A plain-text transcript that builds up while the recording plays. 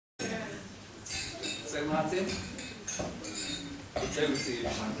So Martin, it's over to you.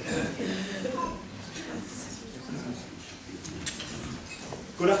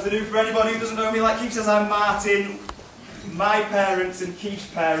 Good afternoon for anybody who doesn't know me. Like Keith says, I'm Martin. My parents and Keith's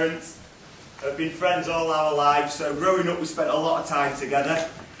parents have been friends all our lives, so growing up we spent a lot of time together.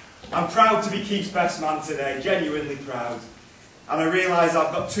 I'm proud to be Keith's best man today, genuinely proud. And I realise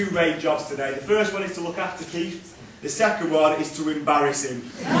I've got two main jobs today. The first one is to look after Keith. The second one is to embarrass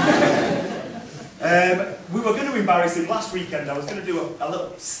him. We were going to embarrass him last weekend. I was going to do a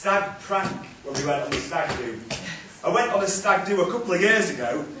little stag prank when we went on the stag do. I went on a stag do a couple of years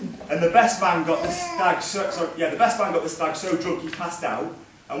ago, and the best man got the stag so drunk he passed out.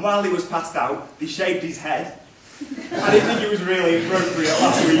 And while he was passed out, they shaved his head. I didn't think it was really appropriate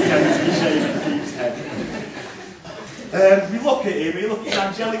last weekend to be shaving Keith's head. We look at him, we look at his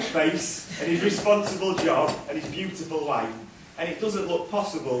angelic face, and his responsible job, and his beautiful wife, and it doesn't look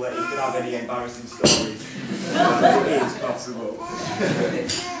possible that he could have any embarrassing stories. But it is possible.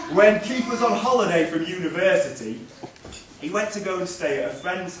 When Keith was on holiday from university, he went to go and stay at a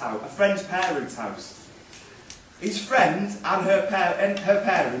friend's parents' house. His friend and her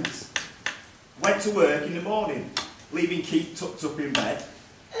parents went to work in the morning, leaving Keith tucked up in bed.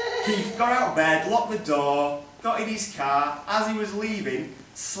 Keith got out of bed, locked the door, got in his car. As he was leaving,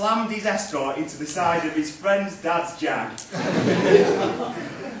 slammed his escort into the side of his friend's dad's Jag.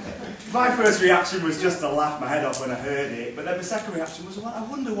 My first reaction was just to laugh my head off when I heard it, but then the second reaction was, well, I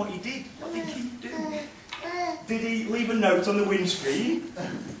wonder what he did. What did Keith do? Did he leave a note on the windscreen?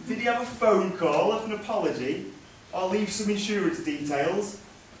 Did he have a phone call of an apology? Or leave some insurance details?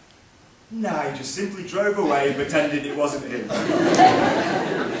 No, he just simply drove away and pretended it wasn't him.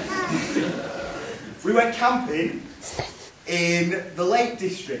 We went camping in the Lake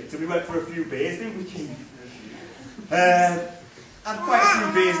District, and we went for a few beers, didn't we, Keith? Had quite a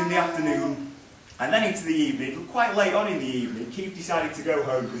few beers in the afternoon, and then into the evening, quite late on in the evening, Keith decided to go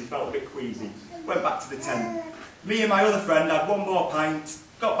home because he felt a bit queasy. Went back to the tent. Me and my other friend had one more pint,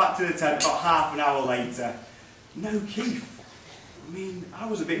 got back to the tent about half an hour later. No Keith. I mean, I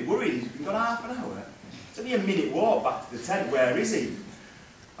was a bit worried. He's been gone half an hour. It's only a minute walk back to the tent. Where is he?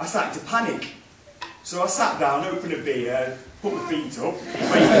 I started to panic. So I sat down, opened a beer, put my feet up, waited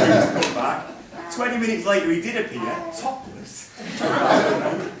for him to come back. 20 minutes later he did appear, topless.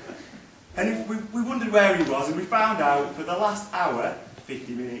 And we wondered where he was, and we found out for the last hour,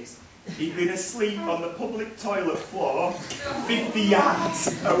 50 minutes, he'd been asleep on the public toilet floor 50 yards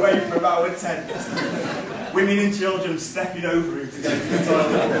away from our tent. Women and children stepping over him to go to the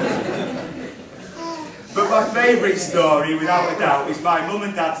toilet. But my favourite story, without a doubt, is my mum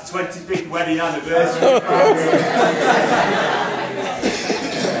and dad's 25th wedding anniversary party.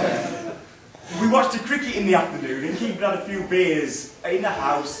 We watched the cricket in the afternoon and Keith had a few beers in the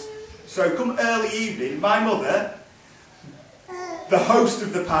house. So come early evening, my mother, the host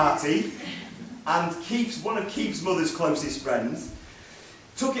of the party, and one of Keith's mother's closest friends,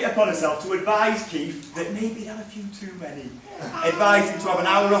 took it upon herself to advise Keith that maybe he'd had a few too many. Advised him to have an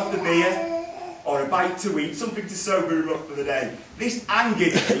hour off the beer, or a bite to eat, something to sober him up for the day. This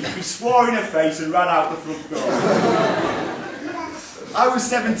angered Keith. He swore in her face and ran out the front door. I was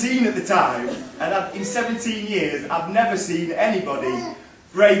 17 at the time, and in 17 years I've never seen anybody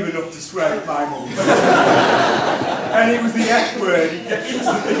brave enough to swear at my mum. And it was the F word. He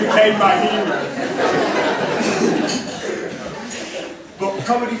instantly became my hero. But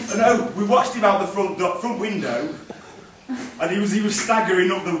comedy, no, we watched him out the front window, and he was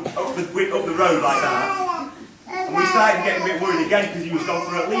staggering up the road like that. And we started getting a bit worried again because he was gone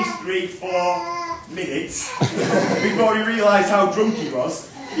for at least 3-4 minutes before he realised how drunk he was.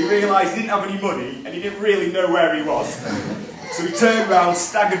 He realised he didn't have any money and he didn't really know where he was. So he turned round,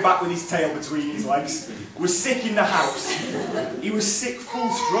 staggered back with his tail between his legs, was sick in the house. He was sick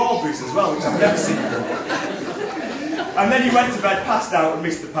full strawberries as well, which I've never seen before. And then he went to bed, passed out and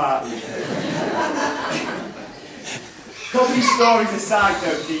missed the party. Comedy stories aside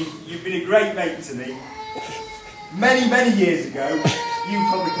though, Keith, you've been a great mate to me. Many, many years ago, you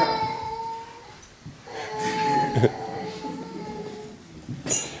probably can't.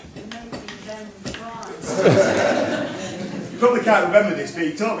 You probably can't remember this, but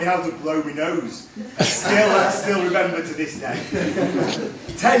he taught me how to blow my nose. I still remember to this day.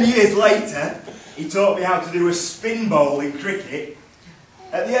 10 years later, he taught me how to do a spin bowl in cricket.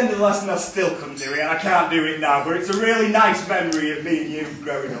 At the end of the lesson I still couldn't do it, and I can't do it now, but it's a really nice memory of me and you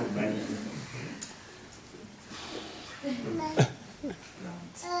growing up, mate.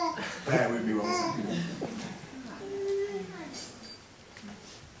 Bear with me 1 second.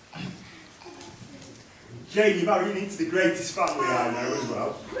 Jane, you're marrying into the greatest family I know as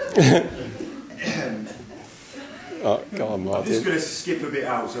well. Oh, go on, I'm just Martin. going to skip a bit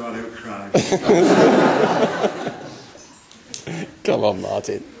out so I don't cry. Come on,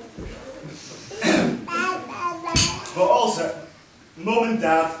 Martin. But also, Mum and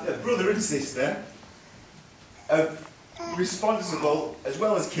Dad, brother and sister, are responsible, as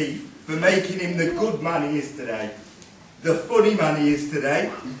well as Keith, for making him the good man he is today, the funny man he is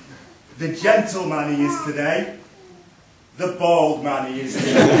today, the gentle man he is today, the bald man he is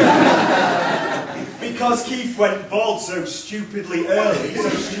today. Because Keith went bald so stupidly early, so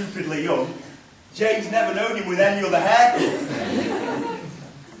stupidly young, James never known him with any other haircut.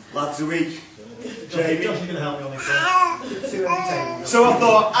 Lads a week. Jamie. Josh is going to help me on this one. So I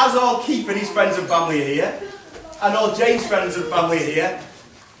thought, as all Keith and his friends and family are here, and all James' friends and family are here,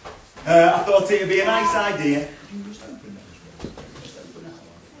 I thought it'd be a nice idea.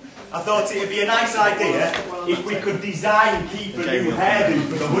 I thought it'd be a nice idea if we could design Keith a new hairdo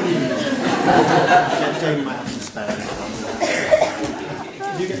for the honeymoon. Jamie might have some spare.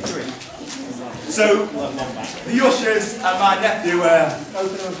 You get 3. So, the ushers and my nephew are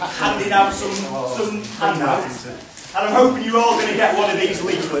handing out some handouts, and I'm hoping you're all going to get one of these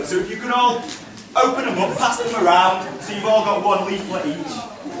leaflets. So if you can all open them up, pass them around, so you've all got one leaflet each.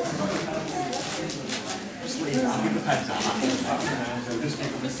 Just leave it, I'll give the pens out. Just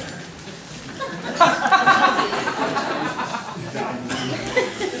give them a second.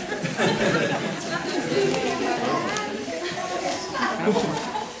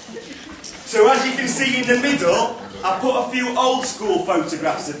 So as you can see in the middle, I put a few old school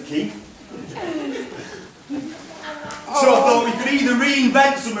photographs of Keith. So I thought we could either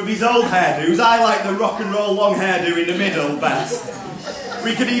reinvent some of his old hairdos. I like the rock and roll long hairdo in the middle best.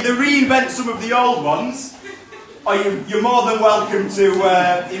 We could either reinvent some of the old ones, or you're more than welcome to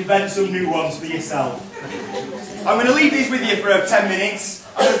invent some new ones for yourself. I'm going to leave these with you for 10 minutes.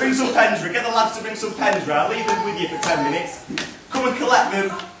 I'm going to bring some pens, get the lads to bring some pens round, leave them with you for 10 minutes. Come and collect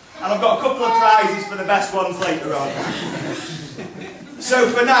them, and I've got a couple of prizes for the best ones later on. So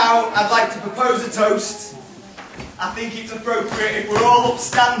for now, I'd like to propose a toast. I think it's appropriate if we're all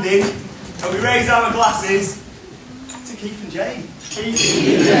upstanding and we raise our glasses to Keith and Jane. Keith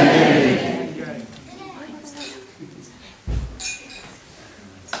and Jane.